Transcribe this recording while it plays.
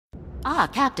Ah,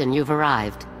 Captain, you've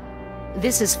arrived.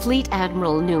 This is Fleet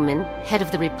Admiral Newman, head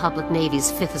of the Republic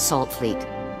Navy's 5th Assault Fleet,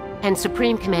 and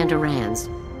Supreme Commander Rands,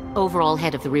 overall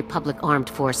head of the Republic Armed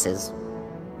Forces.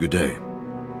 Good day.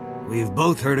 We've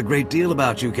both heard a great deal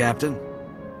about you, Captain.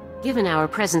 Given our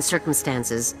present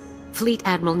circumstances, Fleet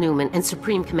Admiral Newman and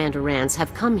Supreme Commander Rands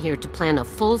have come here to plan a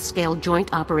full-scale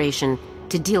joint operation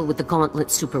to deal with the Gauntlet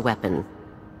superweapon.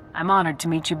 I'm honored to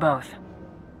meet you both.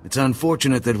 It's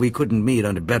unfortunate that we couldn't meet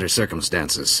under better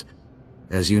circumstances.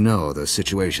 As you know, the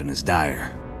situation is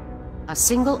dire. A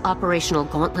single operational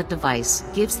Gauntlet device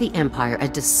gives the Empire a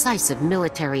decisive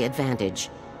military advantage.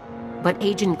 But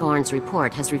Agent Garn's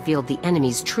report has revealed the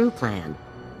enemy's true plan: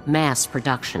 mass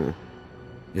production.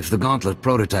 If the Gauntlet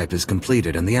prototype is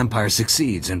completed and the Empire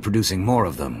succeeds in producing more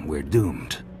of them, we're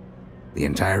doomed. The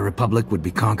entire Republic would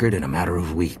be conquered in a matter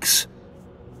of weeks.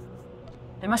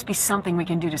 There must be something we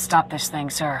can do to stop this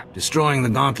thing, sir. Destroying the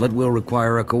Gauntlet will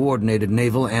require a coordinated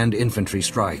naval and infantry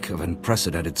strike of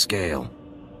unprecedented scale.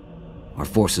 Our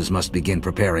forces must begin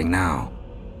preparing now.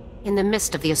 In the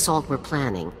midst of the assault we're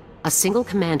planning, a single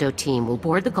commando team will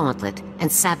board the Gauntlet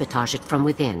and sabotage it from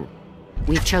within.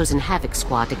 We've chosen Havoc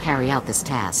Squad to carry out this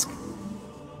task.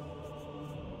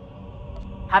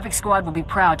 Havoc Squad will be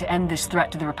proud to end this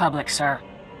threat to the Republic, sir.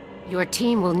 Your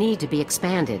team will need to be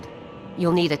expanded.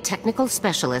 You'll need a technical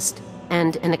specialist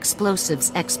and an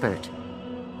explosives expert.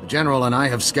 The General and I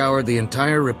have scoured the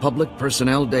entire Republic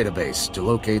personnel database to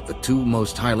locate the two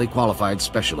most highly qualified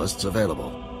specialists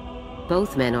available.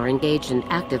 Both men are engaged in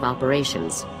active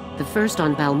operations. The first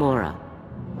on Balmora.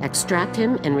 Extract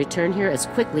him and return here as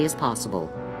quickly as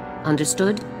possible.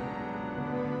 Understood?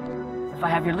 If I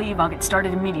have your leave, I'll get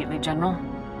started immediately, General.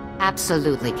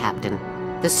 Absolutely, Captain.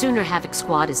 The sooner Havoc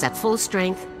Squad is at full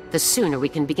strength, the sooner we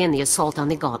can begin the assault on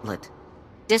the Gauntlet.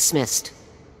 Dismissed.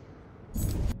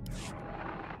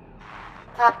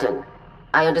 Captain,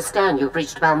 I understand you've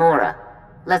reached Balmora.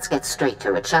 Let's get straight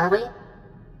to it, shall we?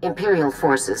 Imperial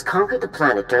forces conquered the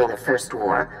planet during the First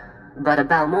War, but a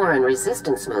Balmoran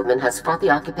resistance movement has fought the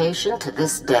occupation to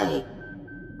this day.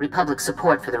 Republic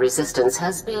support for the resistance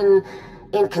has been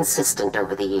inconsistent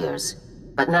over the years.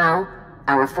 But now,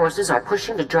 our forces are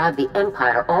pushing to drive the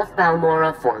Empire off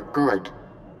Balmora for good.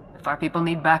 If our people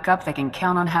need backup, they can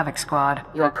count on Havoc Squad.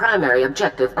 Your primary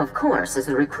objective, of course, is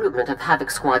the recruitment of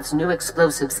Havoc Squad's new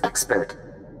explosives expert.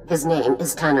 His name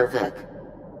is Tano Vic.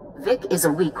 Vic is a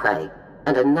Weequay,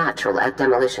 and a natural at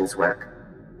demolitions work.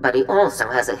 But he also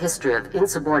has a history of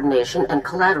insubordination and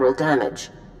collateral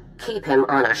damage. Keep him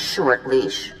on a short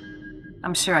leash.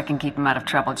 I'm sure I can keep him out of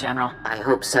trouble, General. I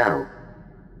hope so.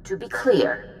 To be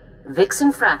clear, Vic's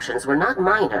infractions were not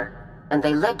minor, and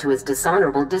they led to his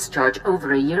dishonorable discharge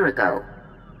over a year ago.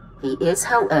 He is,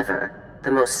 however,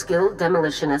 the most skilled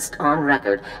demolitionist on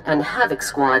record, and Havoc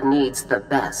Squad needs the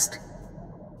best.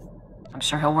 I'm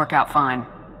sure he'll work out fine.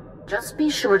 Just be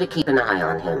sure to keep an eye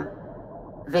on him.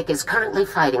 Vic is currently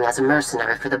fighting as a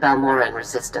mercenary for the Balmoran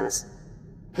Resistance.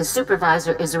 His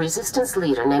supervisor is a resistance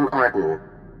leader named Arden.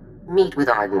 Meet with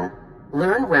Arden,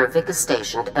 learn where Vic is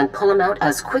stationed, and pull him out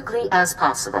as quickly as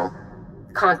possible.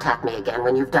 Contact me again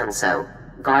when you've done so.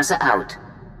 Garza out.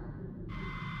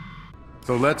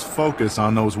 So let's focus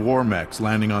on those war mechs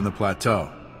landing on the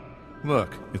plateau.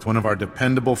 Look, it's one of our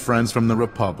dependable friends from the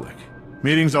Republic.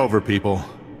 Meeting's over, people.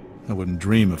 I wouldn't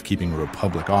dream of keeping a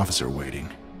Republic officer waiting.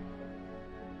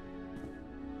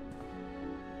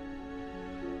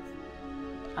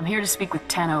 I'm here to speak with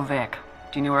Tano Vic.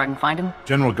 Do you know where I can find him?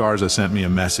 General Garza sent me a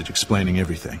message explaining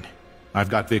everything. I've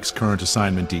got Vic's current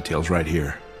assignment details right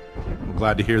here. I'm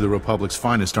glad to hear the Republic's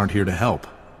finest aren't here to help,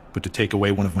 but to take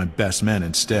away one of my best men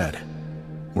instead.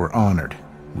 We're honored,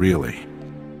 really.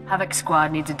 Havoc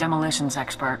Squad needs a demolitions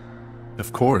expert.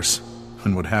 Of course.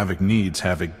 And what Havoc needs,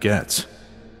 Havoc gets.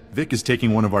 Vic is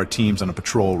taking one of our teams on a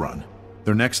patrol run.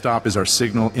 Their next stop is our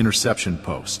signal interception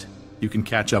post. You can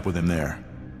catch up with him there.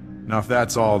 Now if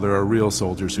that's all, there are real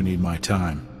soldiers who need my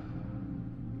time.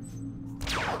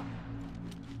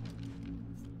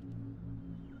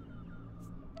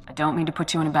 I don't mean to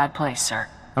put you in a bad place, sir.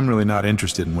 I'm really not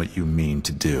interested in what you mean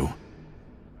to do.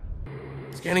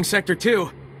 Scanning Sector 2.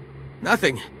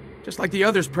 Nothing. Just like the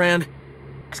others, Pran.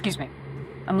 Excuse me.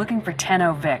 I'm looking for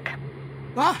Tano Vic.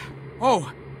 Ah!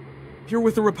 Oh! You're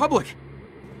with the Republic.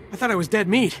 I thought I was dead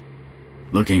meat.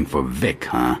 Looking for Vic,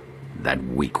 huh? That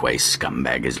Weequay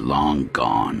scumbag is long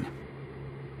gone.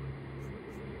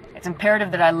 It's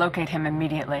imperative that I locate him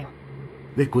immediately.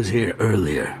 Vic was here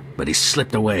earlier, but he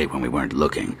slipped away when we weren't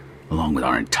looking, along with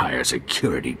our entire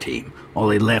security team. All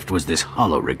he left was this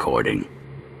holo recording.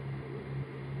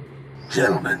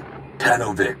 Gentlemen,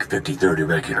 Tano Vic, 5030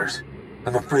 regulars.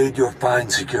 I'm afraid your fine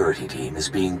security team is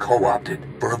being co-opted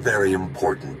for a very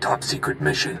important top-secret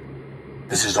mission.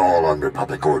 This is all on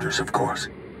Republic orders, of course.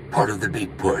 Part of the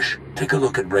big push. Take a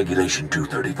look at Regulation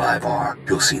 235R.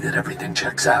 You'll see that everything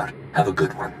checks out. Have a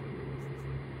good one.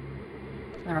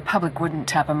 The Republic wouldn't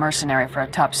tap a mercenary for a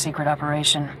top-secret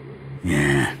operation.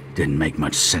 Yeah, didn't make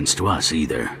much sense to us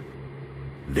either.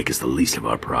 Vic is the least of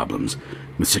our problems.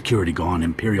 With security gone,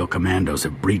 Imperial commandos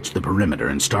have breached the perimeter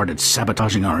and started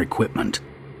sabotaging our equipment.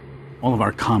 All of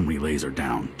our comm relays are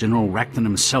down. General Racton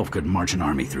himself could march an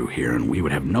army through here, and we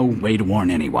would have no way to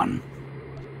warn anyone.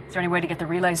 Is there any way to get the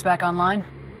relays back online?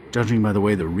 Judging by the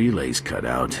way the relays cut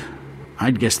out,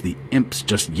 I'd guess the imps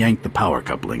just yanked the power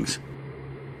couplings.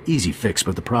 Easy fix,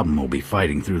 but the problem will be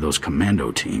fighting through those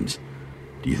commando teams.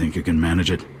 Do you think you can manage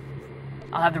it?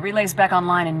 I'll have the relays back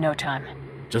online in no time.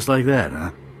 Just like that,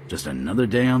 huh? Just another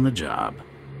day on the job.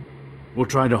 We'll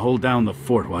try to hold down the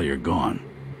fort while you're gone.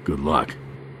 Good luck.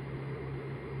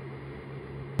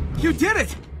 You did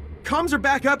it! Comms are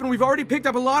back up and we've already picked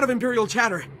up a lot of Imperial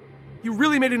chatter. You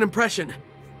really made an impression.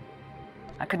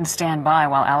 I couldn't stand by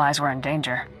while allies were in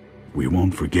danger. We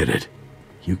won't forget it.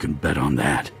 You can bet on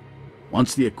that.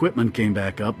 Once the equipment came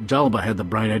back up, Jalba had the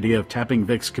bright idea of tapping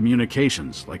Vic's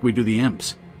communications, like we do the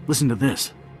imps. Listen to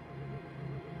this.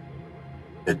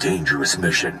 A dangerous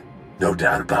mission. No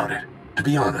doubt about it. To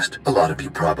be honest, a lot of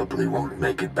you probably won't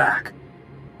make it back.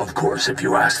 Of course, if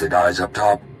you ask the guys up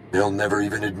top, they'll never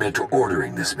even admit to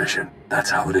ordering this mission. That's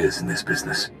how it is in this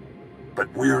business.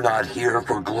 But we're not here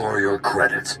for glory or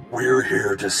credits. We're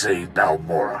here to save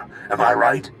Balmora. Am I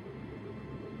right?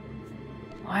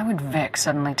 Why would Vic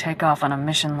suddenly take off on a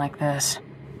mission like this?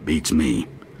 Beats me.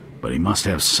 But he must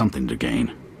have something to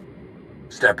gain.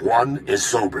 Step 1 is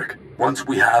Sobrik. Once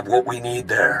we have what we need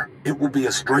there, it will be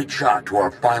a straight shot to our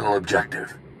final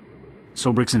objective.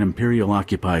 Sobrik's an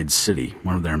Imperial-occupied city,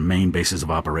 one of their main bases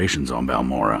of operations on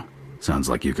Balmora. Sounds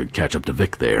like you could catch up to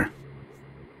Vic there.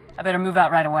 I better move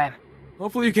out right away.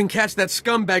 Hopefully you can catch that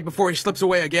scumbag before he slips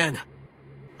away again.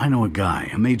 I know a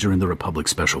guy, a major in the Republic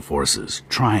Special Forces,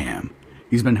 Triam.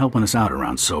 He's been helping us out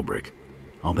around Sobrik.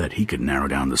 I'll bet he could narrow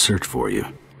down the search for you.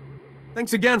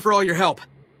 Thanks again for all your help.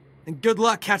 And good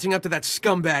luck catching up to that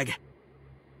scumbag.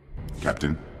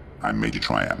 Captain, I'm Major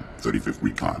Triam, 35th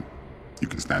Recon. You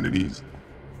can stand at ease.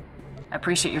 I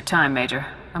appreciate your time, Major.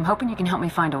 I'm hoping you can help me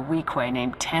find a Weequay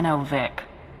named Tenno Vic.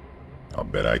 I'll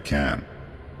bet I can.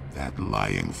 That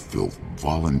lying filth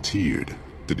volunteered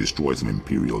to destroy some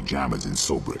Imperial jammers in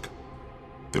Sobrik.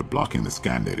 They're blocking the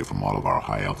scan data from all of our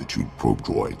high-altitude probe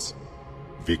droids.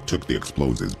 Vic took the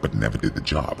explosives but never did the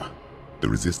job. The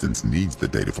Resistance needs the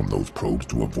data from those probes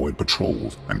to avoid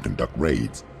patrols and conduct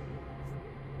raids.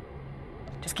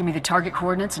 Just give me the target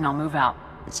coordinates and I'll move out.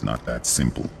 It's not that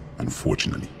simple,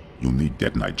 unfortunately. You'll need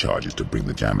detonite charges to bring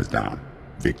the jammers down.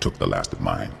 Vic took the last of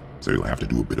mine, so you'll have to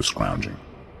do a bit of scrounging.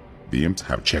 The imps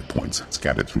have checkpoints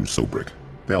scattered through Sobrik.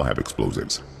 They'll have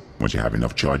explosives. Once you have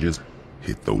enough charges,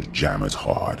 hit those jammers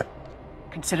hard.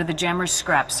 Consider the jammers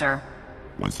scrapped, sir.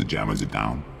 Once the jammers are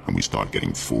down, and we start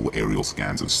getting full aerial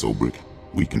scans of Sobrik,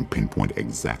 we can pinpoint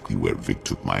exactly where Vic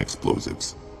took my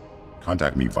explosives.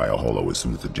 Contact me via holo as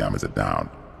soon as the jammers are down.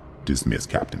 Dismiss,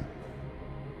 Captain.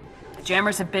 The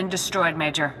jammers have been destroyed,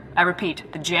 Major. I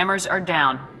repeat, the jammers are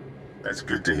down. That's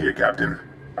good to hear, Captain.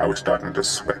 I was starting to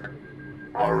sweat.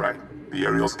 All right, the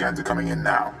aerial scans are coming in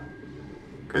now.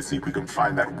 Let's see if we can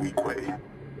find that Weequay.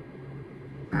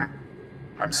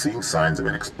 I'm seeing signs of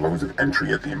an explosive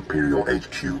entry at the Imperial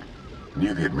HQ,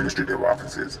 near the administrative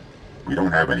offices. We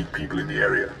don't have any people in the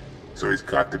area, so it's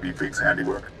got to be Vic's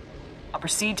handiwork. I'll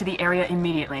proceed to the area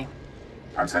immediately.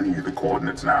 I'm sending you the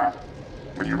coordinates now.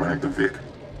 When you run into Vic,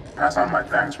 pass on my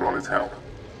thanks for all his help.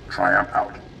 Triumph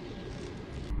out.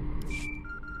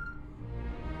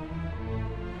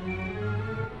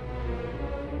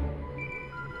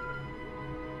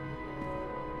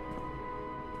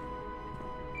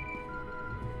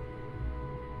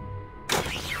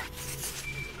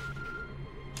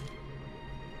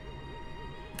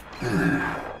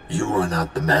 You are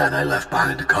not the man I left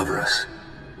behind to cover us,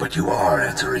 but you are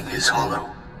answering his holo.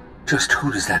 Just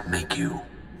who does that make you,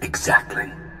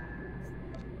 exactly?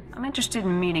 I'm interested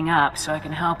in meeting up so I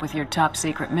can help with your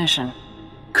top-secret mission.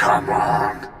 Come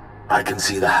on. I can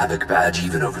see the Havoc badge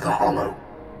even over the holo.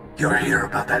 You're here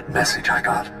about that message I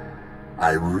got.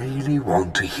 I really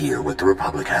want to hear what the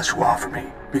Republic has to offer me,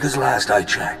 because last I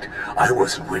checked, I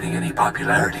wasn't winning any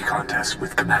popularity contests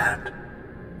with Command.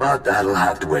 But that'll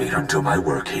have to wait until my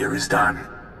work here is done.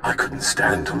 I couldn't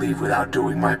stand to leave without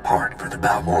doing my part for the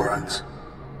Balmorans.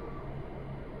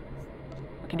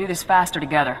 We can do this faster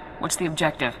together. What's the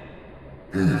objective?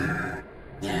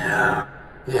 Yeah.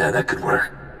 Yeah, that could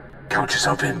work. Count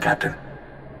yourself in, Captain.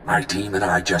 My team and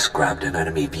I just grabbed an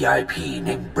enemy VIP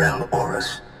named Brel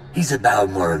Oris. He's a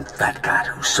Balmoran fat cat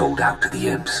who sold out to the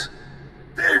imps.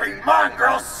 Thieving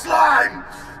mongrel slime!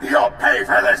 You'll pay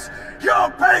for this! You'll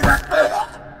pay for...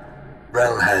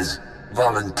 Brel has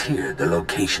volunteered the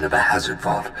location of a hazard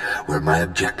vault where my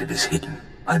objective is hidden.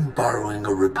 I'm borrowing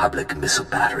a Republic missile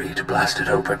battery to blast it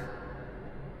open.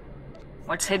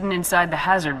 What's hidden inside the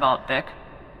hazard vault, Vic?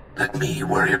 Let me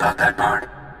worry about that part.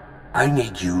 I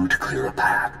need you to clear a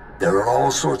path. There are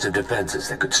all sorts of defenses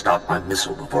that could stop my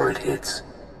missile before it hits.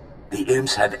 The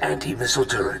imps have anti-missile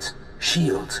turrets,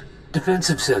 shields,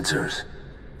 defensive sensors.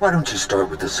 Why don't you start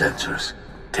with the sensors?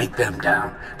 Take them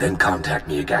down, then contact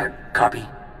me again. Copy?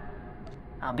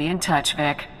 I'll be in touch,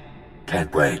 Vic.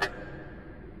 Can't wait.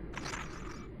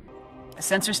 The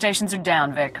sensor stations are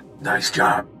down, Vic. Nice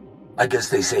job. I guess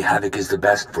they say Havoc is the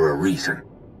best for a reason.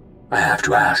 I have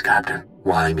to ask, Captain,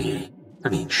 why me? I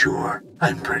mean, sure,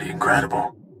 I'm pretty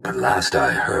incredible. But last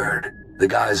I heard, the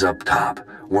guys up top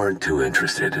weren't too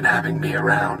interested in having me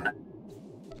around.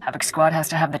 Havoc Squad has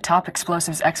to have the top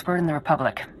explosives expert in the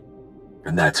Republic.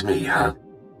 And that's me, huh?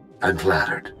 I'm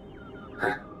flattered.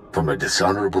 From a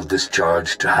dishonorable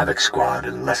discharge to Havoc Squad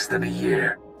in less than a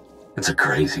year. It's a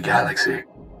crazy galaxy.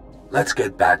 Let's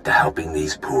get back to helping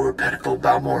these poor, pitiful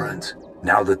Balmorans.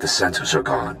 Now that the sensors are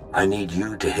gone, I need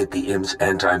you to hit the imps'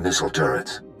 anti-missile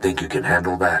turrets. Think you can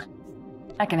handle that?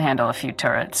 I can handle a few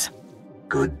turrets.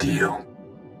 Good deal.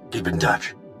 Keep in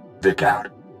touch. Vic out.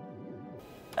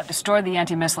 I've destroyed the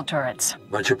anti-missile turrets.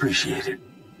 Much appreciated.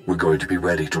 We're going to be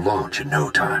ready to launch in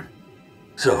no time.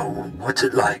 So, what's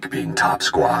it like being top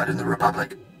squad in the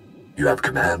Republic? You have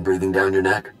command breathing down your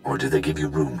neck, or do they give you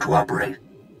room to operate?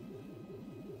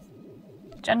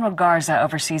 General Garza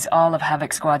oversees all of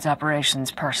Havoc Squad's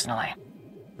operations personally.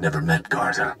 Never met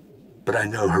Garza, but I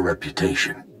know her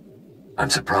reputation. I'm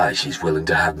surprised she's willing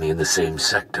to have me in the same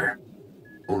sector.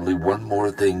 Only one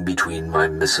more thing between my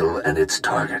missile and its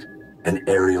target. An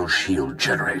aerial shield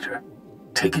generator.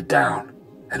 Take it down,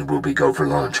 and we'll be go for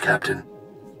launch, Captain.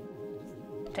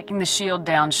 Taking the shield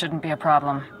down shouldn't be a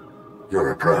problem.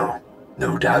 You're a pro.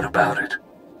 No doubt about it.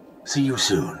 See you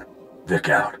soon. Vic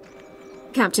out.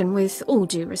 Captain, with all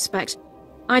due respect,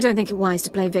 I don't think it wise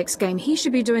to play Vic's game. He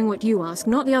should be doing what you ask,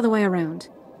 not the other way around.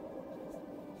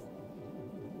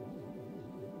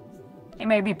 He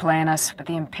may be playing us, but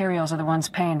the Imperials are the ones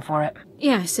paying for it.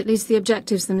 Yes, at least the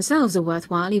objectives themselves are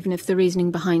worthwhile, even if the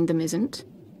reasoning behind them isn't.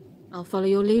 I'll follow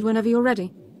your lead whenever you're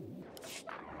ready.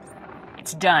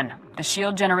 It's done. The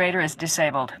shield generator is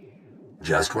disabled.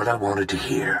 Just what I wanted to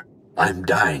hear. I'm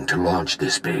dying to launch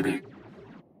this baby.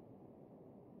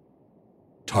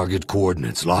 Target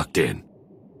coordinates locked in.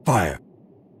 Fire.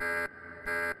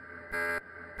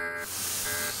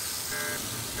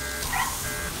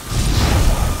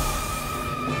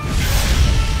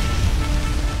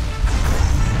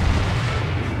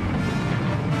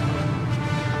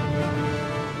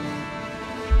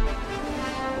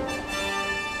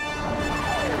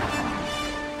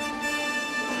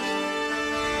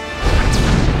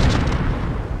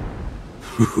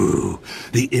 Ooh,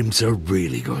 the imps are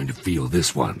really going to feel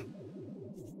this one.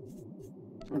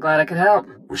 I'm glad I could help.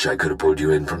 Wish I could have pulled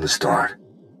you in from the start.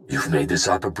 You've made this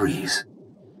up a breeze.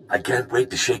 I can't wait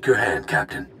to shake your hand,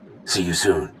 Captain. See you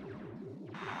soon.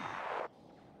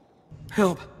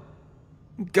 Help.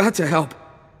 Got to help.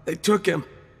 They took him.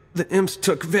 The imps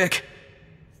took Vic.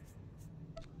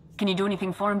 Can you do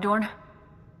anything for him, Dorn?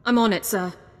 I'm on it,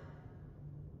 sir.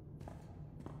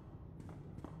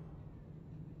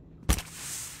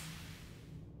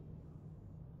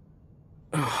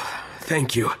 Oh,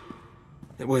 thank you.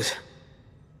 It was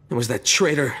that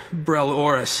traitor, Brel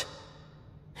Oris.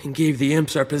 He gave the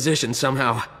imps our position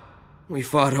somehow. We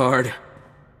fought hard,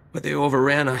 but they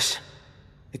overran us.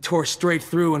 They tore straight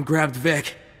through and grabbed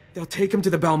Vic. They'll take him to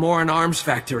the Balmoran arms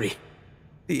factory.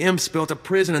 The imps built a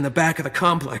prison in the back of the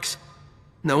complex.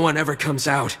 No one ever comes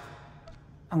out.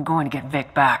 I'm going to get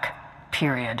Vic back.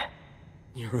 Period.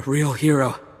 You're a real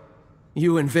hero.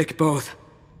 You and Vic both.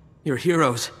 You're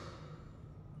heroes.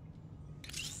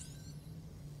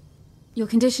 Your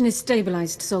condition is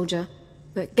stabilized, soldier.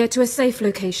 But get to a safe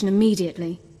location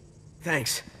immediately.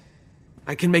 Thanks.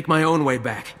 I can make my own way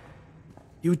back.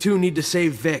 You two need to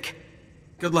save Vic.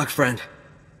 Good luck, friend.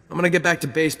 I'm gonna get back to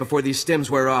base before these stims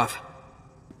wear off.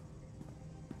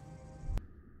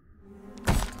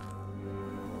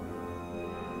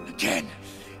 Again!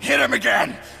 Hit him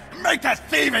again! Make that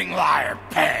thieving liar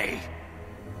pay!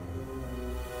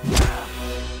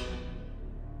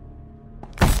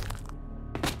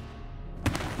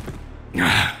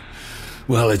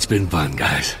 Well, it's been fun,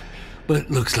 guys. but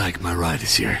looks like my ride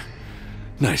is here.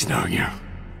 Nice knowing you.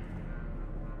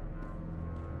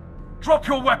 Drop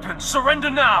your weapons! Surrender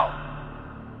now!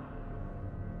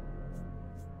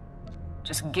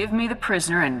 Just give me the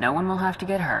prisoner and no one will have to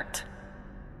get hurt.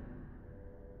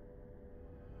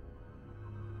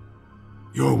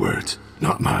 Your words,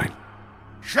 not mine.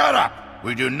 Shut up!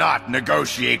 We do not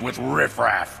negotiate with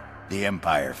riffraff. The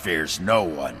Empire fears no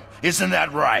one. Isn't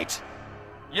that right?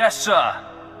 Yes, sir.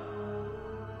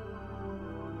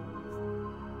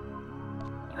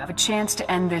 You have a chance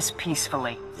to end this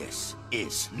peacefully. This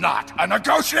is not a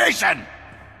negotiation!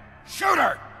 Shoot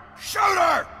her! Shoot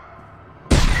her!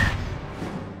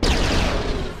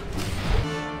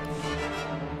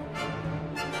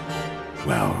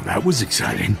 Well, that was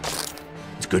exciting.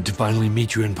 It's good to finally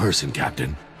meet you in person,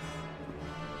 Captain.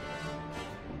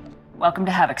 Welcome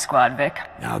to Havoc Squad, Vic.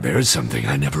 Now there's something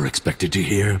I never expected to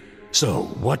hear. So,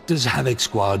 what does Havoc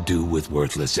Squad do with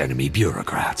worthless enemy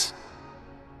bureaucrats?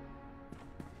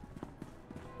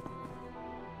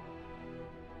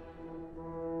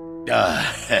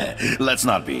 Let's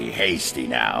not be hasty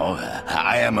now.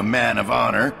 I am a man of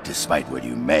honor, despite what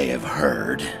you may have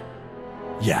heard.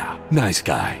 Yeah, nice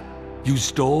guy. You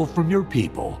stole from your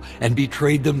people and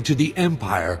betrayed them to the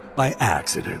Empire by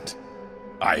accident.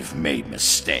 I've made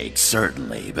mistakes,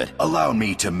 certainly, but allow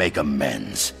me to make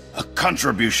amends. A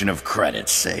contribution of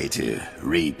credits, say, to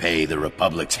repay the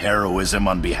Republic's heroism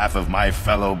on behalf of my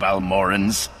fellow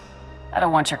Balmorans. I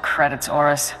don't want your credits,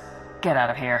 Oris. Get out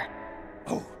of here.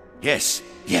 Oh, yes,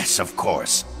 yes, of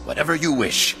course. Whatever you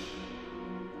wish.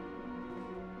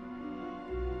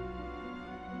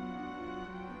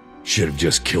 Should have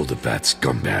just killed the fat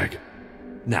scumbag.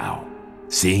 Now,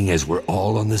 seeing as we're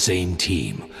all on the same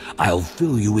team, I'll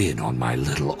fill you in on my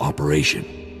little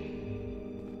operation.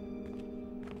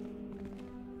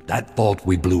 That vault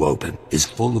we blew open is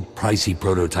full of pricey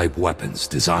prototype weapons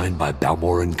designed by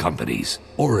Balmoran companies.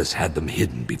 Oris had them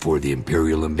hidden before the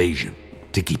Imperial invasion,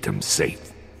 to keep them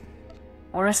safe.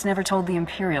 Oris never told the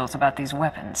Imperials about these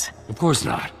weapons. Of course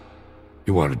not.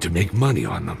 He wanted to make money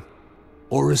on them.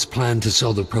 Oris planned to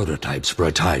sell the prototypes for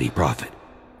a tidy profit.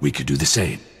 We could do the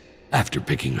same, after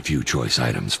picking a few choice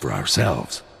items for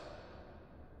ourselves.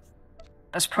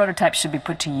 Those prototypes should be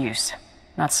put to use,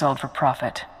 not sold for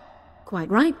profit. Quite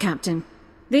right, Captain.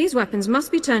 These weapons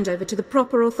must be turned over to the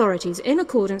proper authorities in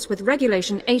accordance with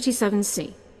Regulation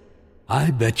 87C.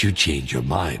 I bet you change your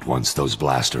mind once those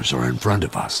blasters are in front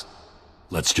of us.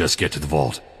 Let's just get to the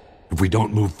vault. If we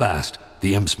don't move fast,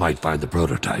 the imps might find the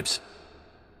prototypes.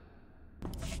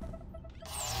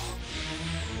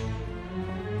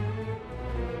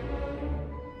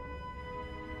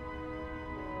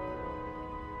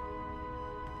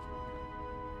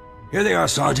 Here they are,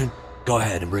 Sergeant. Go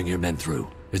ahead and bring your men through.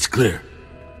 It's clear.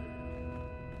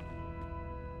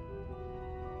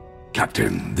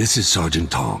 Captain, this is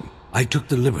Sergeant Tong. I took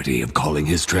the liberty of calling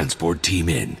his transport team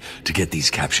in to get these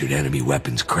captured enemy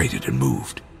weapons crated and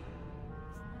moved.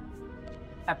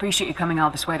 I appreciate you coming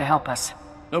all this way to help us.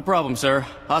 No problem, sir.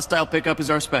 Hostile pickup is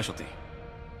our specialty.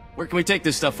 Where can we take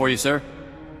this stuff for you, sir?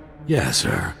 Yeah,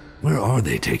 sir. Where are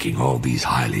they taking all these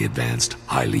highly advanced,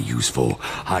 highly useful,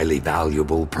 highly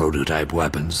valuable prototype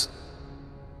weapons?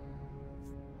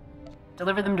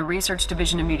 Deliver them to Research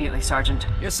Division immediately, Sergeant.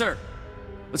 Yes, sir.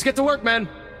 Let's get to work, men.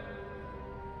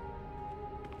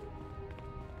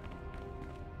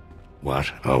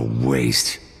 What a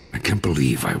waste. I can't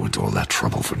believe I went to all that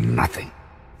trouble for nothing.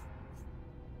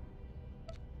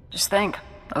 Just think,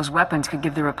 those weapons could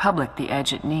give the Republic the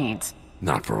edge it needs.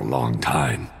 Not for a long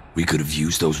time. We could have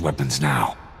used those weapons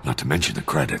now, not to mention the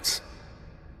credits.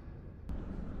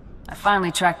 I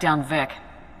finally tracked down Vic.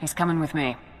 He's coming with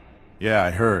me. Yeah,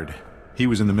 I heard. He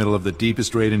was in the middle of the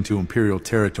deepest raid into Imperial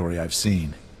territory I've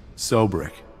seen.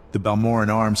 Sobrik, the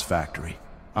Balmoran arms factory.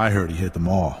 I heard he hit them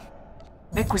all.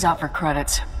 Vic was out for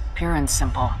credits, pure and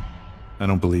simple. I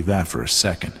don't believe that for a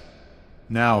second.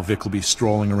 Now Vic will be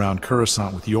strolling around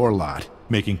Coruscant with your lot,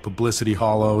 making publicity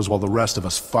hollows while the rest of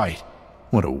us fight.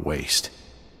 What a waste.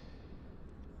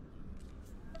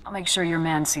 I'll make sure your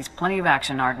man sees plenty of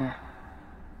action, Arden.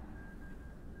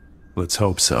 Let's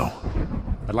hope so.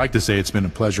 I'd like to say it's been a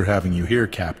pleasure having you here,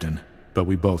 Captain, but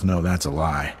we both know that's a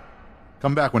lie.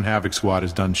 Come back when Havoc Squad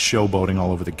is done showboating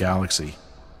all over the galaxy.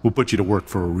 We'll put you to work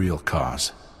for a real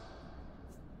cause.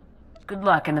 Good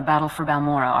luck in the battle for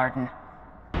Balmora, Arden.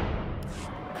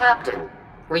 Captain,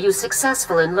 were you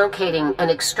successful in locating and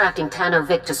extracting Tano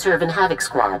Vic to serve in Havoc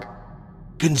Squad?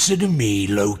 Consider me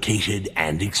located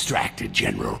and extracted,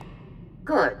 General.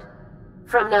 Good.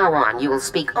 From now on, you will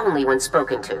speak only when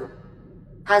spoken to.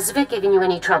 Has Vic given you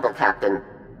any trouble, Captain?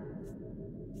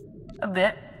 A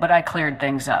bit, but I cleared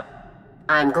things up.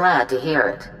 I'm glad to hear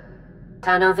it.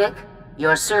 Tanovic,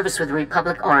 your service with the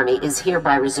Republic Army is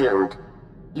hereby resumed.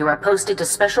 You are posted to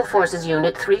Special Forces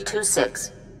Unit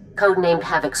 326, codenamed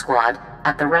Havoc Squad,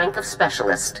 at the rank of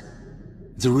Specialist.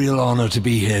 It's a real honor to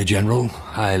be here, General.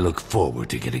 I look forward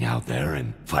to getting out there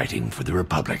and fighting for the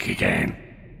Republic again.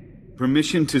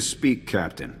 Permission to speak,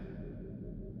 Captain.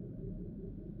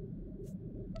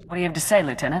 What do you have to say,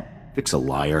 Lieutenant? Vic's a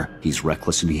liar, he's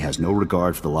reckless, and he has no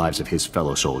regard for the lives of his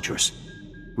fellow soldiers.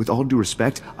 With all due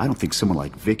respect, I don't think someone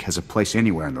like Vic has a place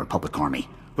anywhere in the Republic Army,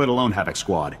 let alone Havoc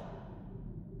Squad.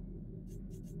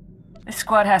 This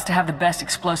squad has to have the best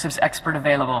explosives expert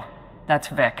available. That's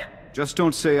Vic. Just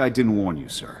don't say I didn't warn you,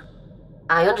 sir.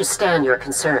 I understand your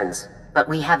concerns, but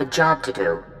we have a job to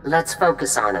do. Let's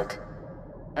focus on it.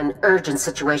 An urgent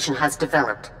situation has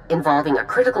developed, involving a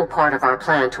critical part of our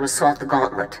plan to assault the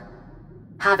Gauntlet.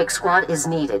 Havoc Squad is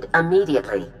needed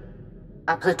immediately.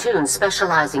 A platoon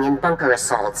specializing in bunker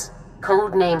assaults,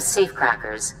 codenamed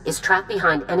Safecrackers, is trapped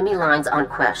behind enemy lines on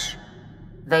Quesh.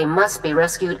 They must be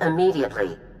rescued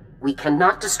immediately. We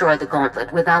cannot destroy the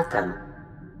Gauntlet without them.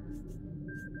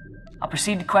 I'll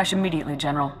proceed to Quesh immediately,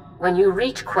 General. When you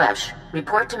reach Quesh,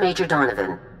 report to Major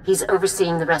Donovan. He's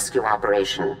overseeing the rescue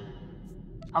operation.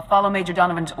 I'll follow Major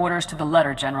Donovan's orders to the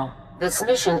letter, General. This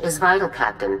mission is vital,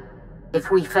 Captain. If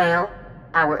we fail,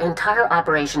 our entire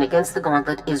operation against the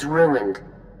Gauntlet is ruined.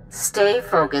 Stay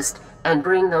focused and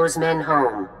bring those men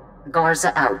home.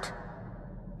 Garza out.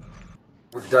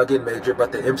 We've dug in, Major,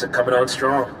 but the imps are coming on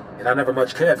strong, and I never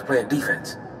much cared for playing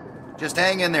defense. Just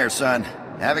hang in there, son.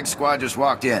 Havoc Squad just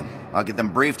walked in. I'll get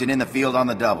them briefed and in the field on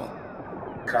the double.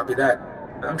 Copy that.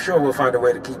 I'm sure we'll find a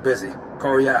way to keep busy.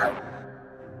 Corey out.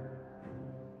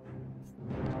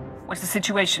 What's the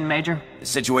situation, Major? The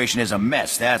situation is a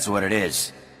mess, that's what it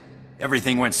is.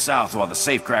 Everything went south while the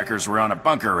Safecrackers were on a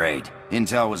bunker raid.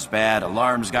 Intel was bad,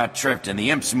 alarms got tripped, and the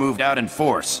imps moved out in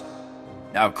force.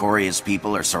 Now Corey's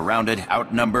people are surrounded,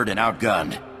 outnumbered, and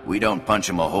outgunned. We don't punch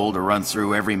them a hole to run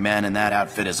through, every man in that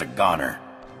outfit is a goner.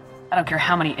 I don't care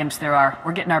how many imps there are.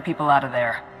 We're getting our people out of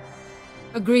there.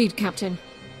 Agreed, Captain.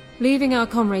 Leaving our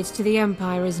comrades to the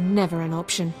Empire is never an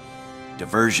option.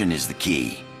 Diversion is the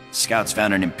key. Scouts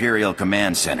found an Imperial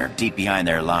command center deep behind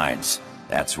their lines.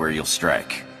 That's where you'll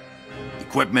strike.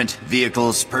 Equipment,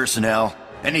 vehicles, personnel,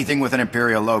 anything with an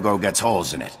Imperial logo gets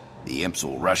holes in it. The imps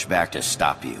will rush back to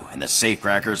stop you, and the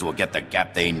Safecrackers will get the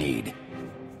gap they need.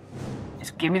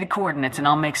 Just give me the coordinates and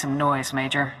I'll make some noise,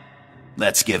 Major.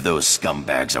 Let's give those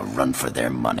scumbags a run for their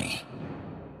money.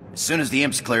 As soon as the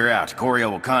imps clear out, Corio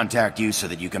will contact you so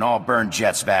that you can all burn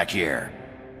jets back here.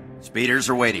 Speeders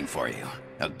are waiting for you.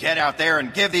 Now get out there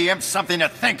and give the imps something to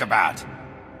think about.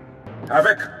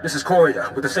 Havoc, this is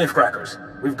Coria with the Safecrackers.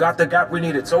 We've got the gap we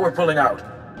needed, so we're pulling out.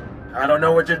 I don't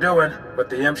know what you're doing, but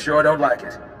the imps sure don't like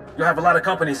it. You'll have a lot of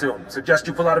company soon. Suggest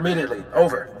you pull out immediately.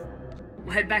 Over.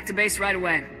 We'll head back to base right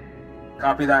away.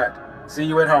 Copy that. See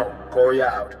you at home. Coria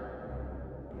out.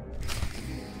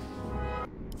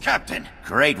 Captain,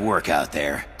 great work out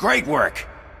there. Great work.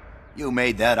 You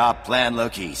made that op plan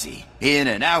look easy. In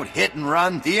and out, hit and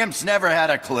run, the imps never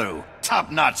had a clue.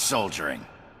 Top-notch soldiering.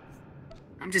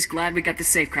 I'm just glad we got the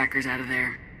Safecrackers out of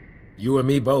there. You and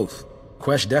me both.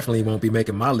 Quesh definitely won't be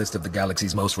making my list of the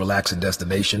galaxy's most relaxing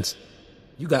destinations.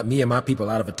 You got me and my people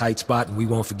out of a tight spot and we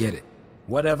won't forget it.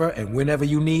 Whatever and whenever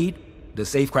you need, the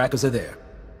Safecrackers are there.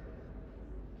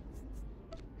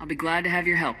 I'll be glad to have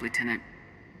your help, Lieutenant.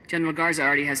 General Garza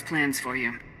already has plans for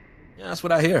you. Yeah, that's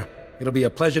what I hear. It'll be a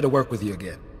pleasure to work with you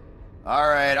again. All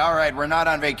right, we're not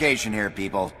on vacation here,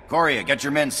 people. Coria, get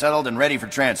your men settled and ready for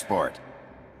transport.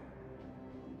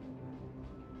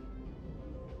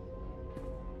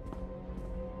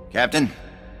 Captain,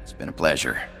 it's been a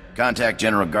pleasure. Contact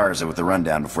General Garza with the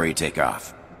rundown before you take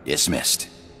off. Dismissed.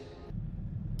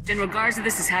 General Garza,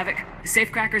 this is Havoc. The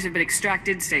Safecrackers have been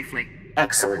extracted safely.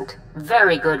 Excellent.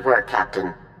 Very good work,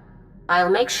 Captain. I'll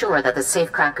make sure that the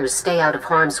Safecrackers stay out of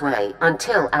harm's way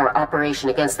until our operation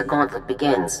against the Gauntlet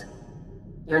begins.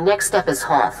 Your next step is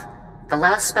Hoth. The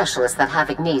last specialist that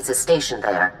Havoc needs is stationed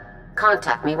there.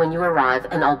 Contact me when you arrive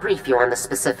and I'll brief you on the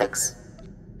specifics.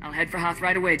 I'll head for Hoth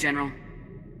right away, General.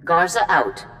 Garza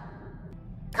out.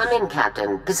 Come in,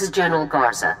 Captain. This is General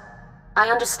Garza. I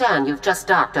understand you've just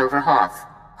docked over Hoth.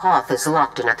 Hoth is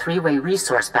locked in a three-way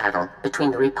resource battle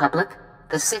between the Republic,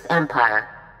 the Sith Empire,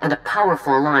 and a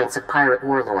powerful alliance of pirate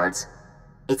warlords.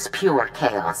 It's pure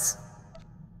chaos.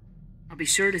 I'll be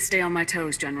sure to stay on my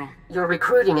toes, General. You're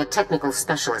recruiting a technical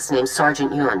specialist named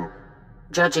Sergeant Yun.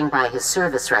 Judging by his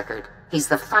service record, he's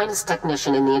the finest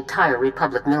technician in the entire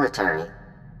Republic military.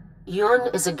 Yun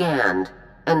is a Gand,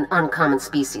 an uncommon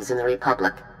species in the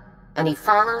Republic. and he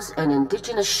follows an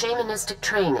indigenous shamanistic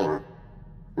training.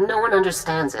 No one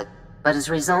understands it, but his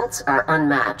results are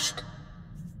unmatched.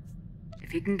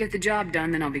 If he can get the job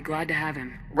done, then I'll be glad to have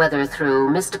him. Whether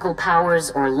through mystical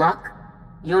powers or luck,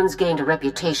 Yoon's gained a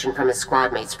reputation from his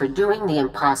squad mates for doing the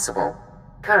impossible.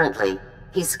 Currently,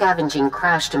 he's scavenging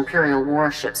crashed Imperial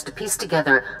warships to piece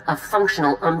together a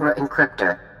functional Umbra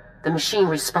encryptor, the machine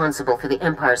responsible for the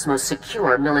Empire's most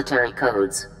secure military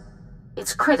codes.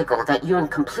 It's critical that Yoon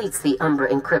completes the Umbra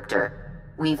encryptor.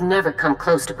 We've never come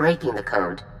close to breaking the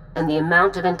code, and the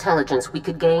amount of intelligence we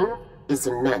could gain is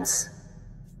immense.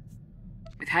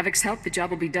 With Havoc's help, the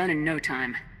job will be done in no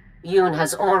time. Yoon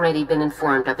has already been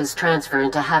informed of his transfer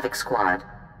into Havoc Squad.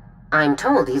 I'm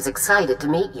told he's excited to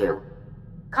meet you.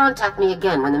 Contact me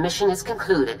again when the mission is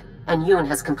concluded and Yoon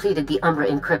has completed the Umbra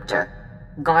encryptor.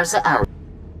 Garza out.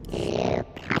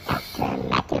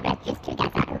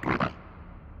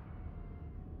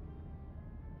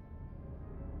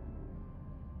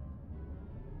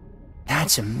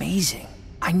 That's amazing.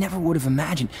 I never would have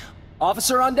imagined.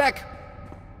 Officer on deck!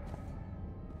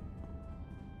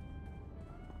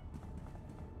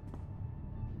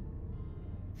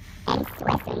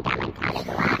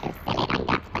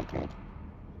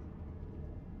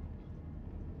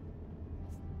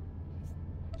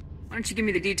 Why don't you give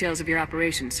me the details of your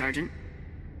operation, Sergeant?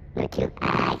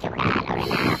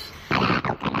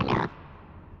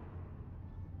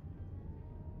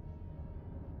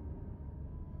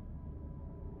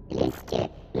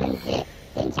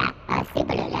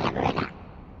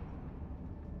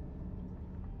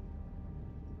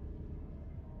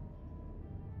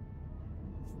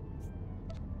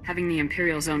 Having the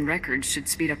Imperial's own records should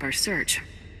speed up our search.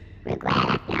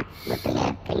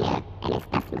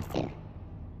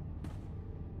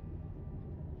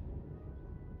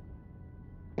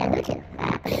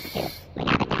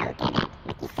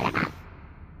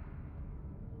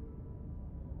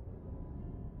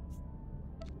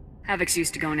 Havoc's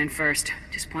used to going in first.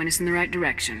 Just point us in the right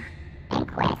direction.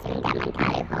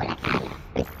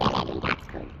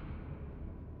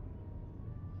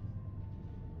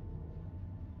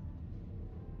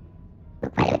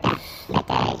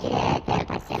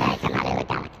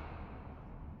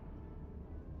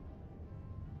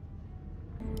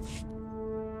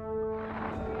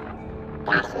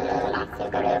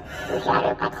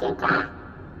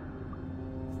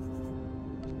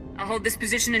 I'll hold this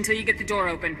position until you get the door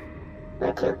open.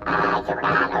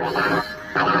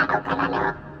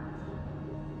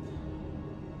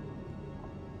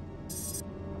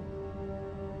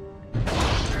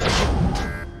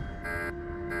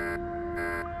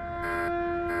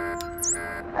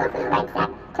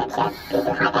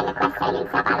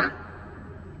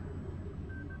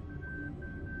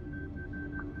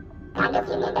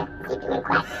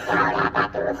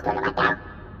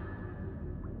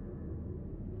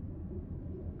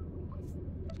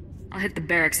 I'll hit the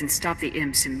barracks and stop the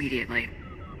imps immediately.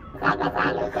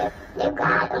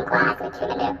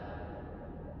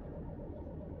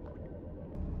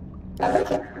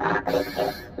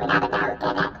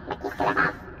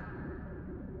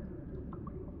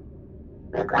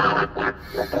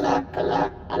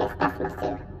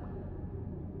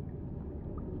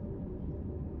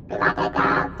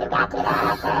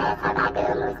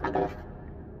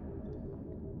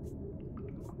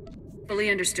 Fully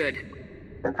understood.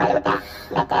 There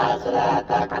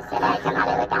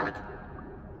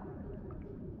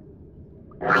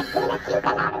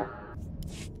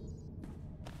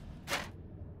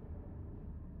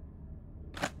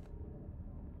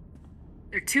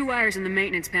are 2 wires in the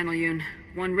maintenance panel, Yoon.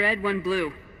 One red, one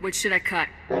blue. Which should I cut?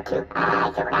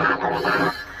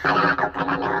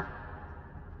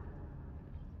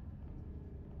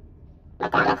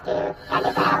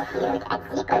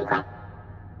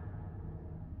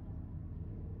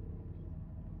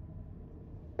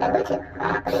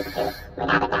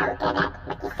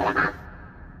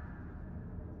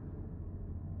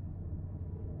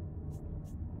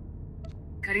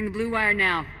 Cutting the blue wire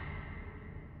now.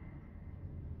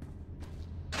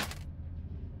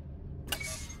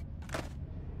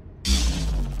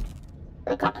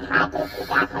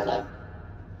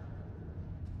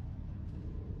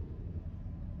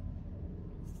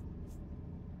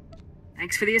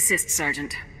 Thanks for the assist,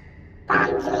 Sergeant.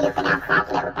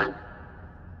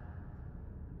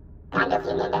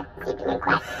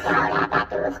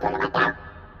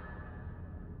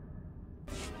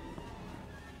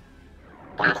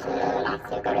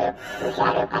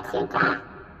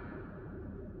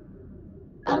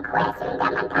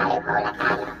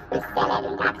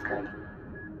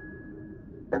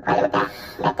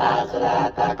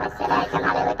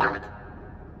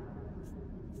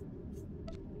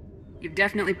 You've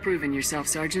definitely proven yourself,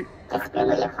 Sergeant.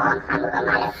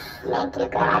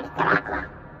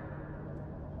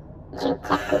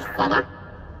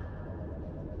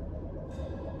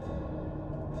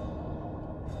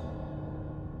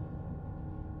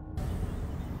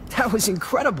 That was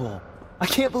incredible. I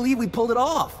can't believe we pulled it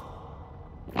off.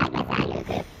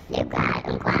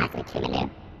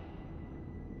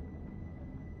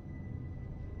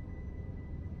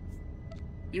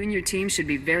 You and your team should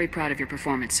be very proud of your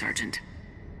performance, Sergeant.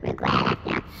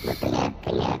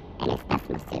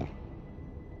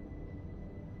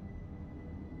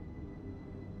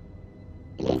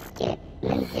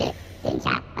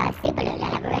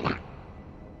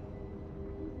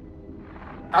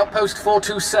 Outpost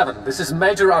 427, this is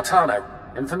Major Artano,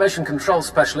 Information Control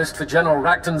Specialist for General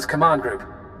Racton's command group.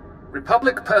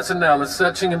 Republic personnel are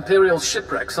searching Imperial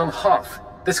shipwrecks on Hoth.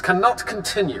 This cannot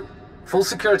continue. Full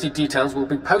security details will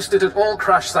be posted at all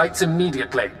crash sites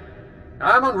immediately.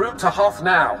 I'm en route to Hoth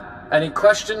now. Any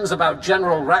questions about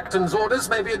General Racton's orders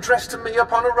may be addressed to me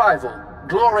upon arrival.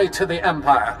 Glory to the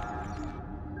Empire.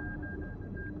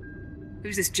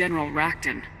 Who's this General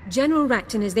Racton? General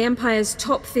Racton is the Empire's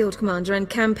top field commander and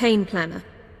campaign planner.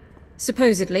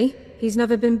 Supposedly, he's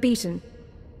never been beaten.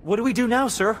 What do we do now,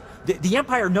 sir? The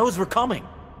Empire knows we're coming.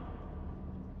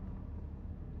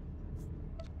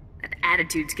 That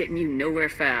attitude's getting you nowhere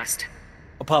fast.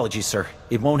 Apologies, sir.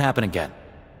 It won't happen again.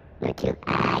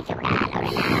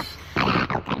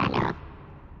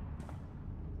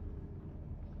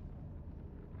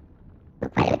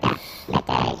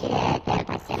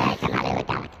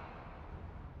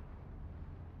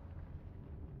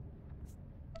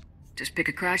 Just pick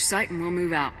a crash site and we'll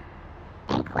move out.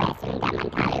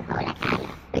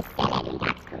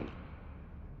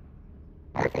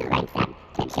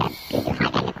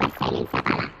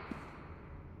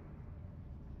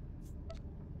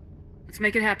 Let's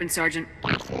make it happen, Sergeant.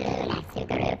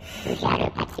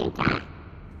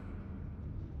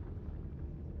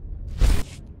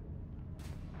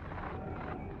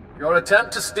 Your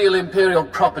attempt to steal Imperial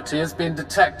property has been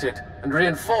detected, and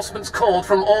reinforcements called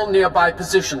from all nearby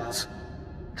positions.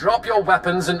 Drop your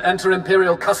weapons and enter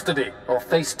Imperial custody, or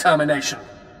face termination.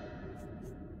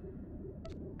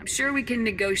 I'm sure we can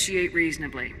negotiate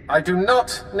reasonably. I do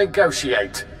not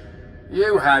negotiate.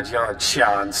 You had your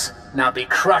chance. Now be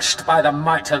crushed by the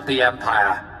might of the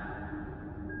Empire.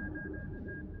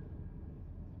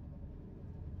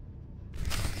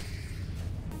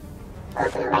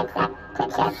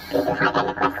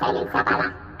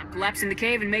 I'm collapsing the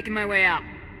cave and making my way out.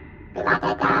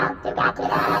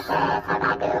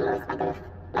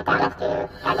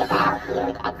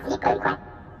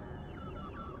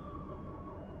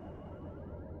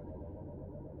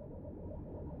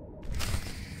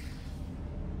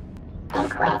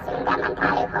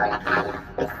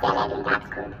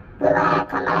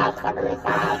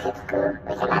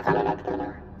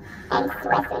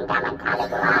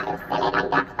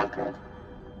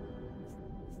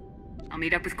 I'll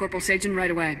meet up with Corporal Sagen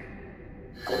right away.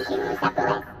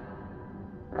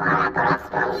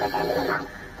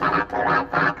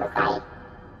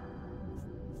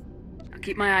 I'll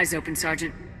keep my eyes open,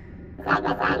 Sergeant.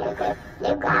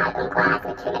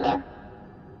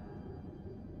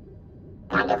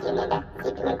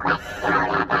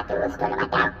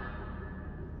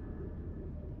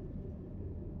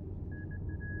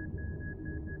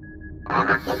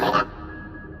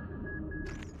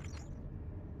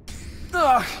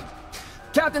 Ugh!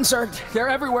 Captain, sir, they're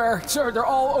everywhere. Sir, they're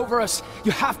all over us.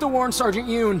 You have to warn Sergeant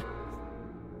Yoon.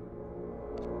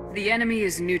 The enemy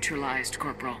is neutralized,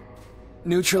 Corporal.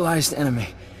 Neutralized enemy.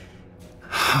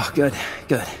 Oh, good,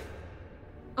 good.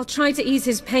 I'll try to ease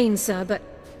his pain, sir, but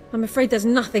I'm afraid there's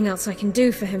nothing else I can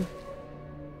do for him.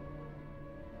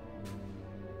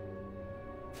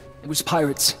 It was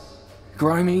pirates.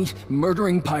 Grimy,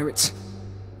 murdering pirates.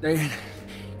 They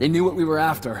knew what we were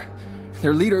after.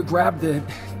 Their leader grabbed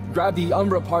the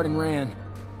Umbra part and ran.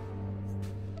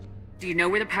 Do you know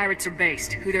where the pirates are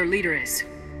based? Who their leader is?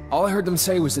 All I heard them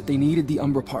say was that they needed the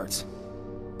Umbra parts.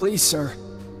 Please, sir,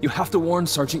 you have to warn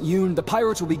Sergeant Yoon. The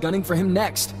pirates will be gunning for him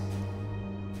next.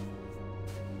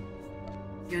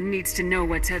 Yoon needs to know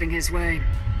what's heading his way.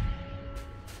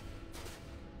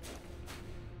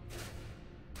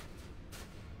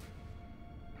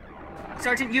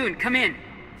 Sergeant Yoon, come in.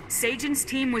 Sajan's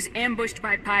team was ambushed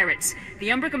by pirates. The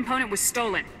Umbra component was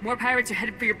stolen. More pirates are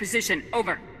headed for your position.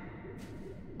 Over.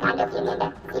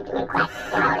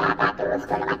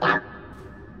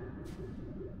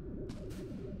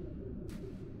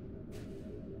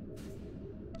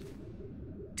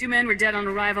 Two men were dead on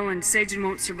arrival, and Sajan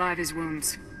won't survive his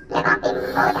wounds.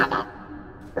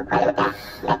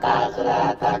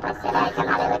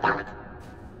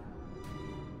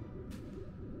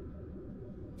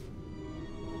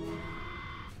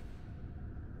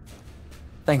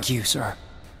 Thank you, sir.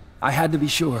 I had to be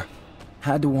sure.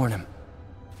 Had to warn him.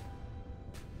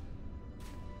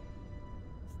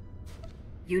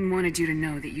 Yoon wanted you to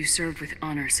know that you served with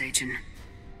honor, Seijin.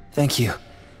 Thank you.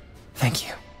 Thank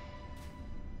you.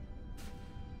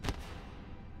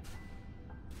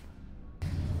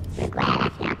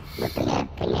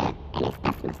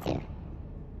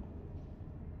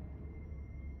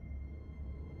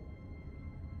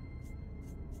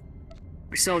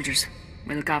 We're soldiers.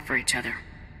 We look out for each other.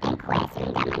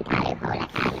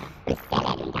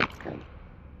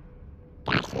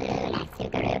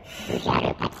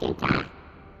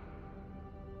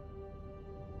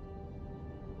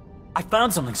 I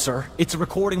found something, sir. It's a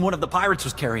recording one of the pirates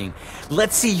was carrying.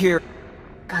 Let's see here.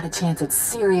 Got a chance at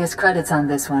serious credits on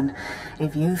this one.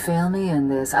 If you fail me in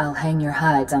this, I'll hang your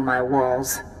hides on my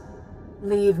walls.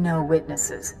 Leave no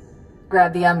witnesses.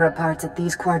 Grab the Umbra parts at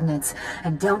these coordinates,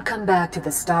 and don't come back to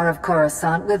the Star of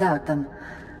Coruscant without them.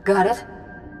 Got it?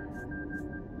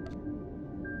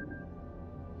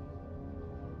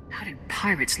 How did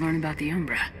pirates learn about the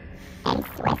Umbra?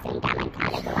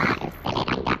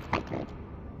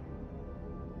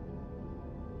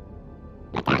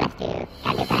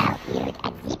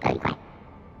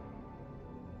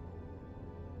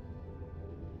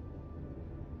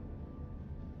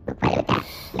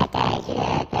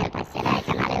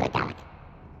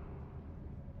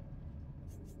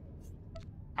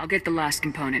 I'll get the last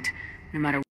component, no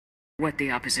matter what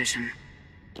the opposition.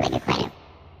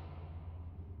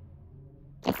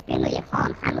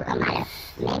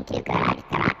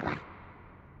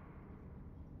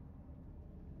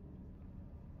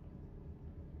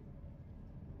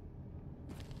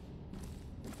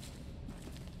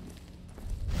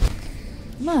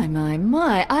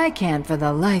 My, I can't for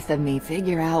the life of me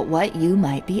figure out what you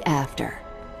might be after.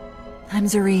 I'm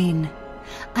Zareen.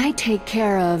 I take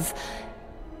care of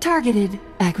targeted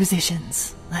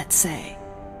acquisitions, let's say.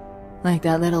 Like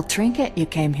that little trinket you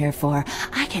came here for,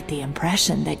 I get the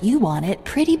impression that you want it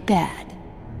pretty bad.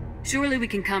 Surely we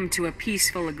can come to a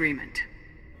peaceful agreement.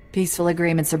 Peaceful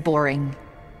agreements are boring.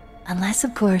 Unless,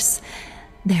 of course,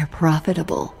 they're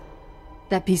profitable.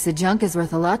 That piece of junk is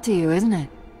worth a lot to you, isn't it?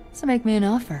 So make me an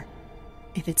offer.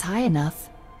 If it's high enough,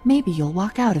 maybe you'll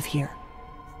walk out of here.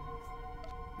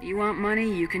 You want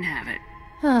money, you can have it.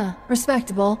 Huh,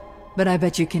 respectable. But I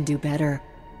bet you can do better.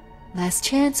 Last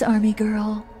chance, Army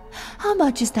girl. How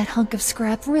much is that hunk of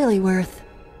scrap really worth?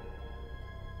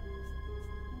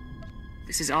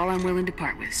 This is all I'm willing to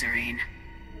part with, Zareen.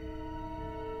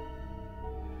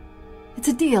 It's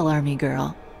a deal, Army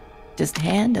girl. Just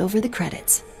hand over the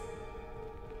credits.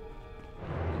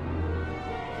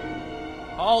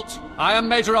 Halt! I am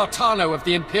Major Artano of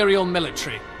the Imperial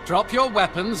Military. Drop your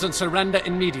weapons and surrender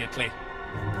immediately.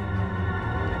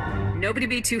 Nobody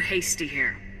be too hasty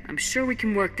here. I'm sure we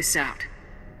can work this out.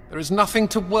 There is nothing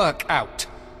to work out.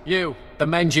 You, the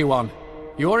Menjuon,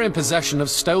 you're in possession of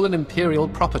stolen Imperial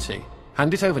property.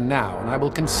 Hand it over now, and I will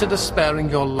consider sparing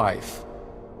your life.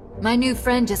 My new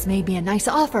friend just made me a nice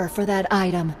offer for that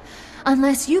item.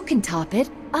 Unless you can top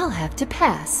it, I'll have to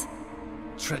pass.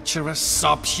 Treacherous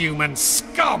subhuman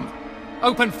scum!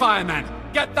 Open fire, man!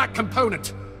 Get that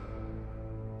component!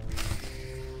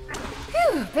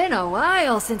 Phew, been a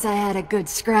while since I had a good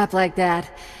scrap like that.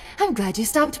 I'm glad you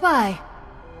stopped by.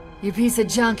 Your piece of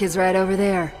junk is right over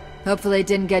there. Hopefully it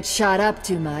didn't get shot up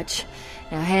too much.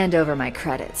 Now hand over my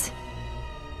credits.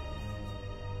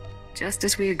 Just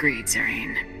as we agreed,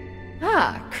 Zareen.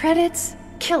 Ah, credits?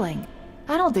 Killing.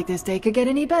 I don't think this day could get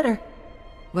any better.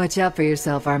 Watch out for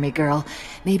yourself, Army girl.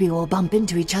 Maybe we'll bump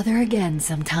into each other again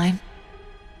sometime.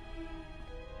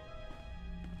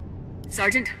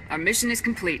 Sergeant, our mission is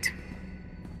complete.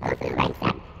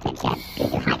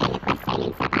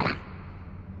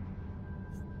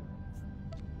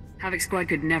 Havoc Squad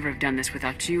could never have done this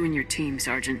without you and your team,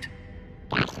 Sergeant.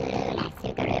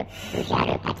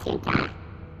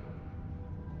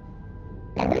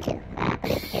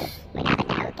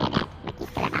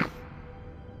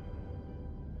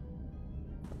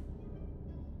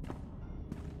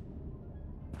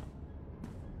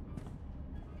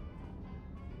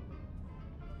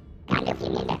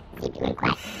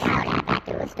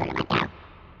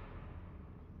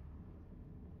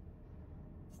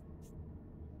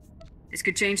 This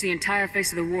could change the entire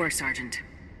face of the war, Sergeant.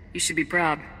 You should be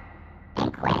proud.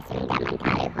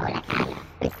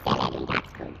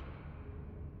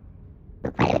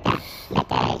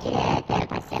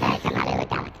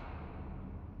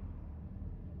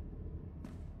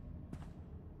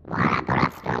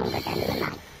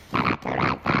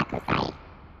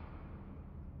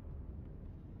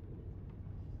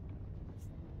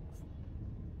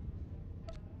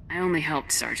 I only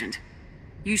helped, Sergeant.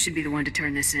 You should be the one to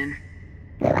turn this in.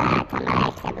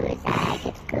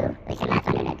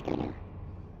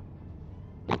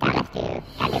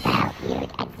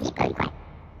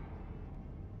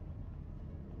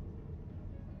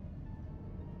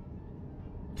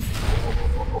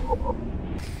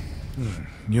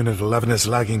 Unit 11 is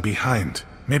lagging behind.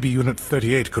 Maybe Unit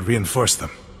 38 could reinforce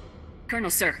them. Colonel,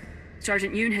 sir.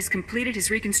 Sergeant Yoon has completed his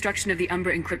reconstruction of the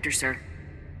Umbra encryptor, sir.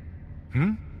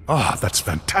 Ah, that's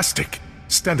fantastic.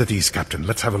 Stand at ease, Captain.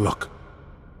 Let's have a look.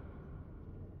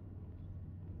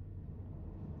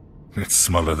 It's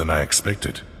smaller than I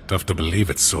expected. Tough to believe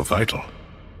it's so vital.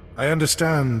 I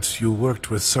understand you worked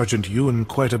with Sergeant Yoon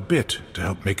quite a bit to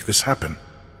help make this happen.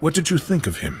 What did you think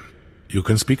of him? You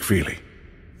can speak freely.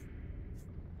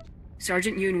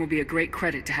 Sergeant Yoon will be a great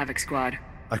credit to Havoc Squad.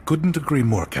 I couldn't agree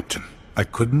more, Captain. I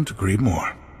couldn't agree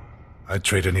more. I'd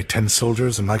trade any 10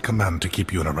 soldiers in my command to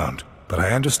keep Yoon around, but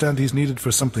I understand he's needed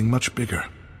for something much bigger.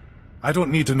 I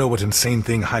don't need to know what insane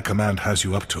thing High Command has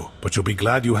you up to, but you'll be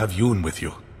glad you have Yoon with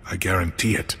you. I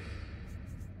guarantee it.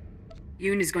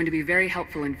 Yoon is going to be very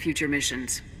helpful in future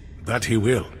missions. That he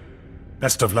will.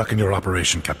 Best of luck in your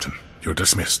operation, Captain. You're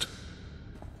dismissed.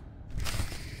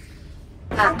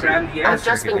 Captain, I've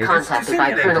just been contacted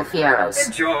by Colonel Fierros.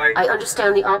 Enjoy. I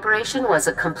understand the operation was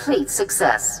a complete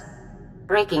success.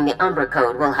 Breaking the Umbra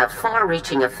Code will have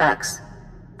far-reaching effects.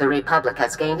 The Republic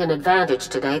has gained an advantage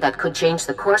today that could change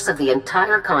the course of the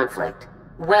entire conflict.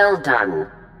 Well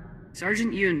done.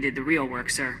 Sergeant Yoon did the real work,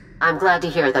 sir. I'm glad to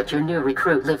hear that your new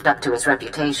recruit lived up to his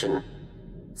reputation.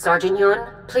 Sergeant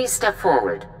Yoon, please step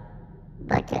forward.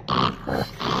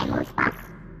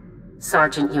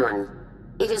 Sergeant Yoon,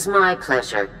 it is my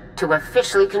pleasure to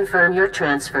officially confirm your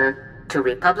transfer to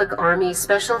Republic Army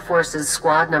Special Forces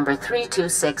Squad Number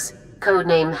 326,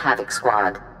 codename Havoc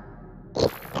Squad.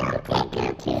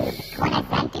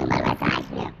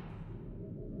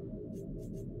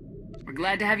 We're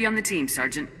glad to have you on the team,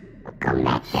 Sergeant.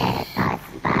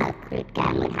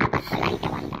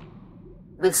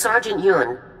 With Sergeant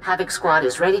Yoon, Havoc Squad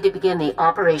is ready to begin the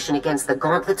operation against the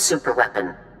Gauntlet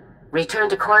superweapon. Return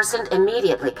to Coruscant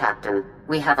immediately, Captain.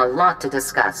 We have a lot to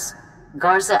discuss.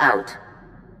 Garza out.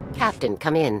 Captain,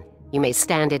 come in. You may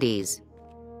stand at ease.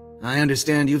 I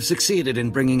understand you've succeeded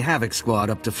in bringing Havoc Squad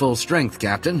up to full strength,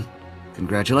 Captain.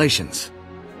 Congratulations.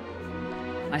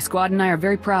 My squad and I are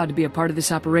very proud to be a part of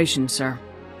this operation, sir.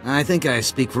 I think I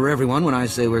speak for everyone when I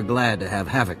say we're glad to have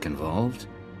Havoc involved.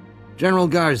 General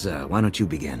Garza, why don't you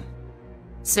begin?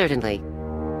 Certainly.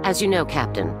 As you know,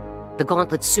 Captain, the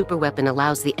Gauntlet superweapon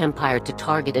allows the Empire to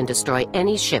target and destroy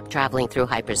any ship traveling through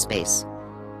hyperspace.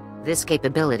 This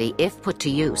capability, if put to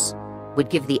use, would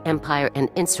give the Empire an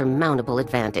insurmountable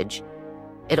advantage.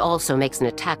 It also makes an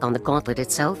attack on the Gauntlet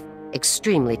itself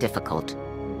extremely difficult.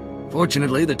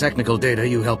 Fortunately, the technical data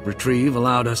you helped retrieve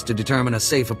allowed us to determine a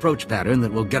safe approach pattern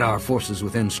that will get our forces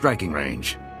within striking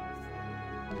range.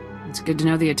 It's good to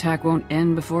know the attack won't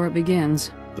end before it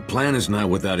begins. The plan is not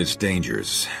without its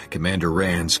dangers. Commander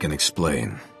Rands can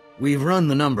explain. We've run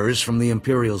the numbers from the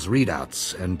Imperial's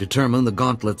readouts and determined the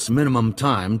Gauntlet's minimum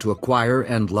time to acquire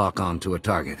and lock onto a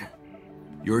target.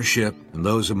 Your ship and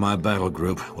those of my battle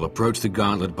group will approach the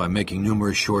Gauntlet by making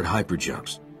numerous short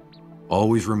hyperjumps,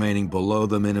 always remaining below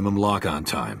the minimum lock-on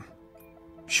time.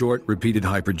 Short, repeated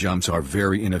hyperjumps are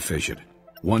very inefficient.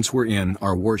 Once we're in,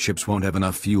 our warships won't have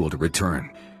enough fuel to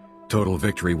return. Total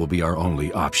victory will be our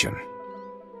only option.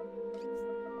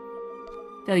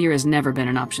 Failure has never been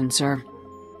an option, sir.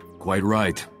 Quite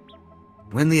right.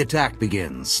 When the attack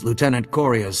begins, Lieutenant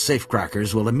Coria's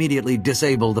safecrackers will immediately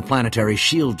disable the planetary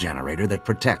shield generator that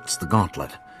protects the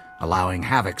Gauntlet, allowing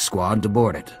Havoc Squad to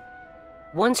board it.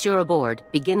 Once you're aboard,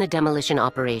 begin the demolition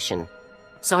operation.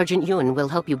 Sergeant Yoon will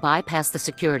help you bypass the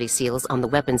security seals on the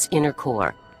weapon's inner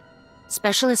core.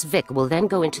 Specialist Vic will then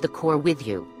go into the core with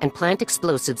you and plant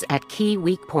explosives at key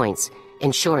weak points,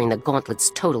 ensuring the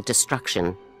Gauntlet's total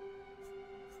destruction.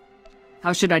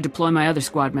 How should I deploy my other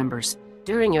squad members?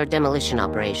 During your demolition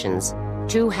operations,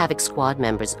 2 Havoc Squad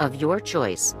members of your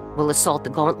choice will assault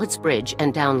the Gauntlet's bridge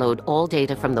and download all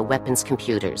data from the weapon's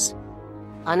computers.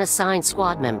 Unassigned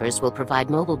squad members will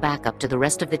provide mobile backup to the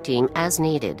rest of the team as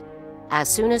needed. As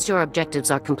soon as your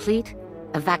objectives are complete,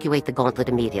 evacuate the Gauntlet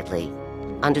immediately.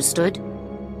 Understood?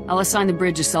 I'll assign the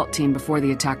bridge assault team before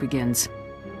the attack begins.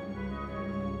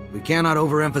 We cannot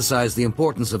overemphasize the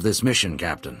importance of this mission,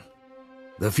 Captain.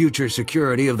 The future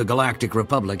security of the Galactic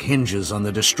Republic hinges on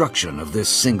the destruction of this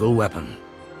single weapon.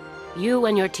 You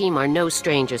and your team are no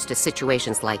strangers to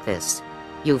situations like this.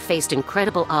 You've faced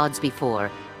incredible odds before,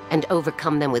 and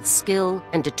overcome them with skill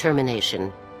and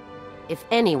determination. If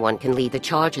anyone can lead the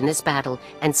charge in this battle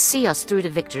and see us through to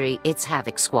victory, it's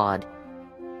Havoc Squad.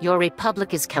 Your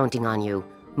Republic is counting on you.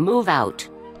 Move out.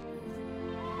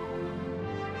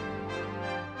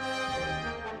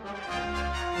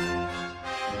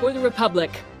 For the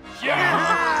Republic.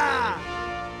 Yeah!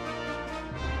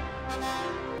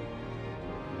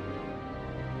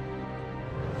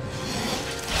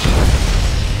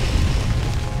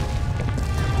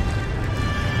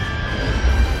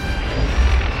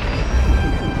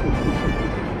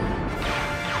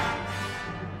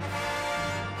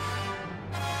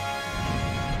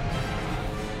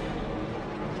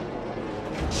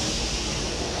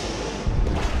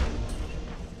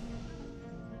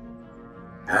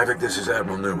 Havoc, this is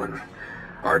Admiral Newman.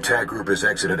 Our attack group has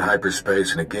exited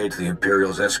hyperspace and engaged the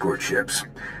Imperial's escort ships.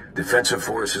 Defensive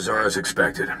forces are as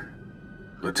expected.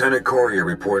 Lieutenant Courier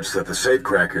reports that the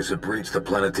safecrackers have breached the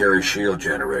planetary shield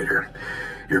generator.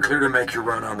 You're clear to make your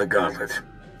run on the Gauntlet.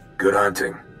 Good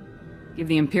hunting. Give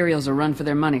the Imperials a run for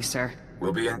their money, sir.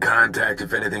 We'll be in contact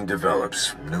if anything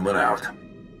develops. Newman out.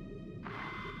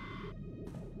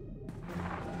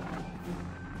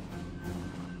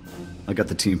 I got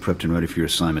the team prepped and ready for your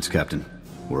assignments, Captain.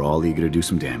 We're all eager to do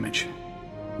some damage.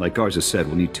 Like Garza said,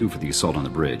 we'll need 2 for the assault on the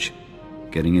bridge.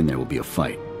 Getting in there will be a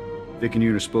fight. Vic and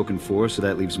you are spoken for, so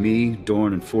that leaves me,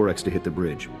 Dorn, and 4X to hit the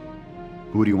bridge.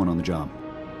 Who do you want on the job?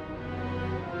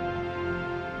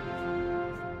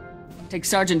 Take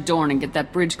Sergeant Dorn and get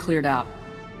that bridge cleared out.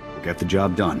 We'll get the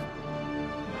job done.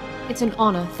 It's an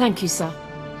honor. Thank you, sir.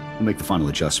 We'll make the final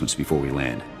adjustments before we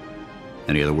land.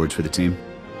 Any other words for the team?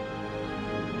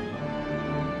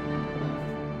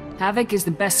 Havoc is the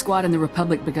best squad in the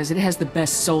Republic because it has the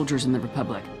best soldiers in the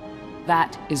Republic.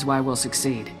 That is why we'll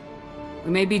succeed. We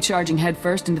may be charging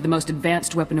headfirst into the most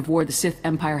advanced weapon of war the Sith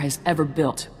Empire has ever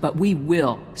built, but we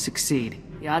will succeed.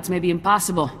 The odds may be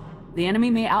impossible. The enemy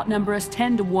may outnumber us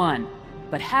 10 to 1,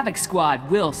 but Havoc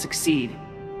Squad will succeed.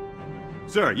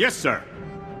 Sir, yes, sir.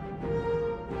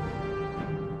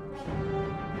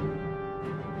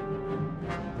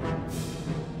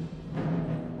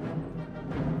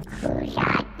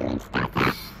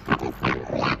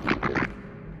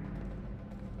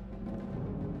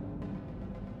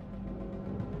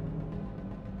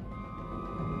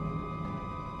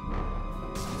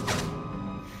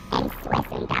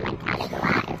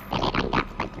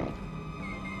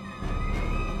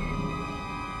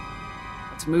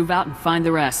 Let's move out and find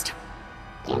the rest.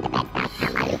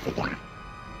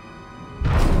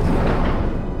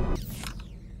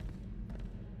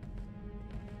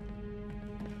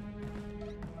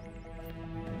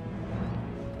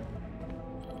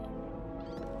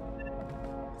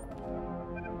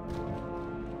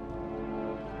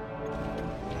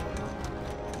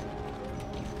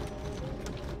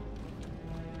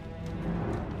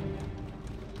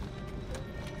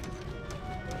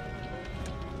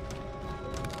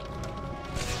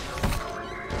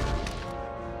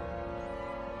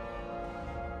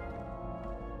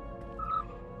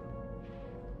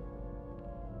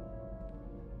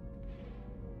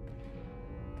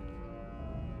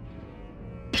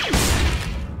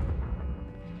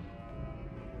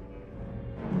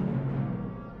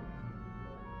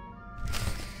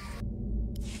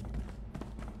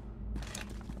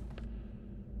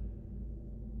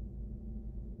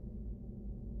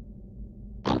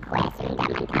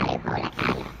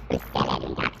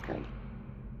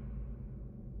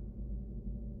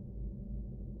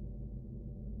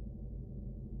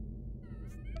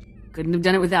 Couldn't have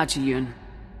done it without you, Yoon.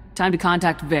 Time to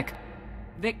contact Vic.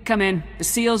 Vic, come in. The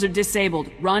seals are disabled.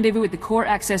 Rendezvous at the core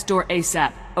access door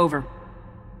ASAP. Over.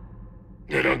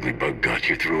 That ugly bug got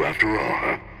you through after all,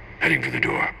 huh? Heading for the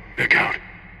door. Vic out.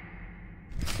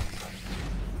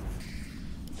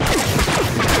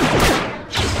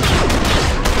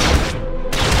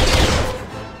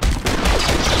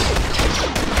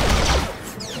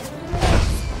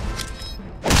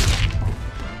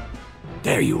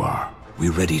 There you are. We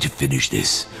ready to finish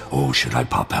this? Or should I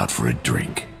pop out for a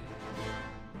drink?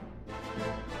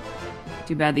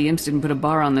 Too bad the imps didn't put a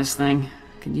bar on this thing.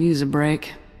 Could use a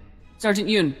break. Sergeant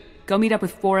Yoon, go meet up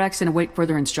with 4X and await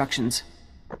further instructions.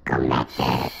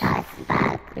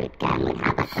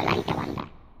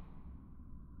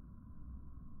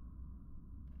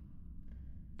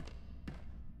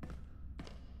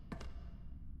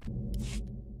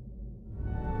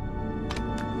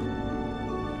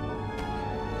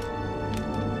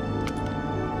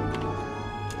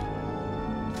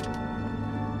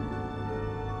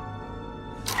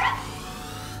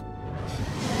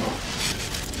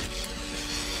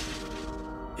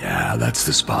 Yeah, that's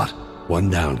the spot. One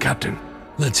down, Captain.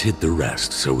 Let's hit the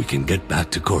rest so we can get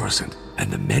back to Coruscant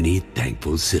and the many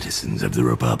thankful citizens of the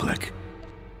Republic.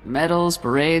 Medals,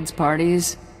 parades,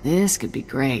 parties. This could be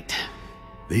great.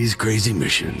 These crazy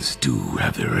missions do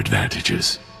have their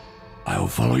advantages. I'll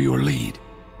follow your lead.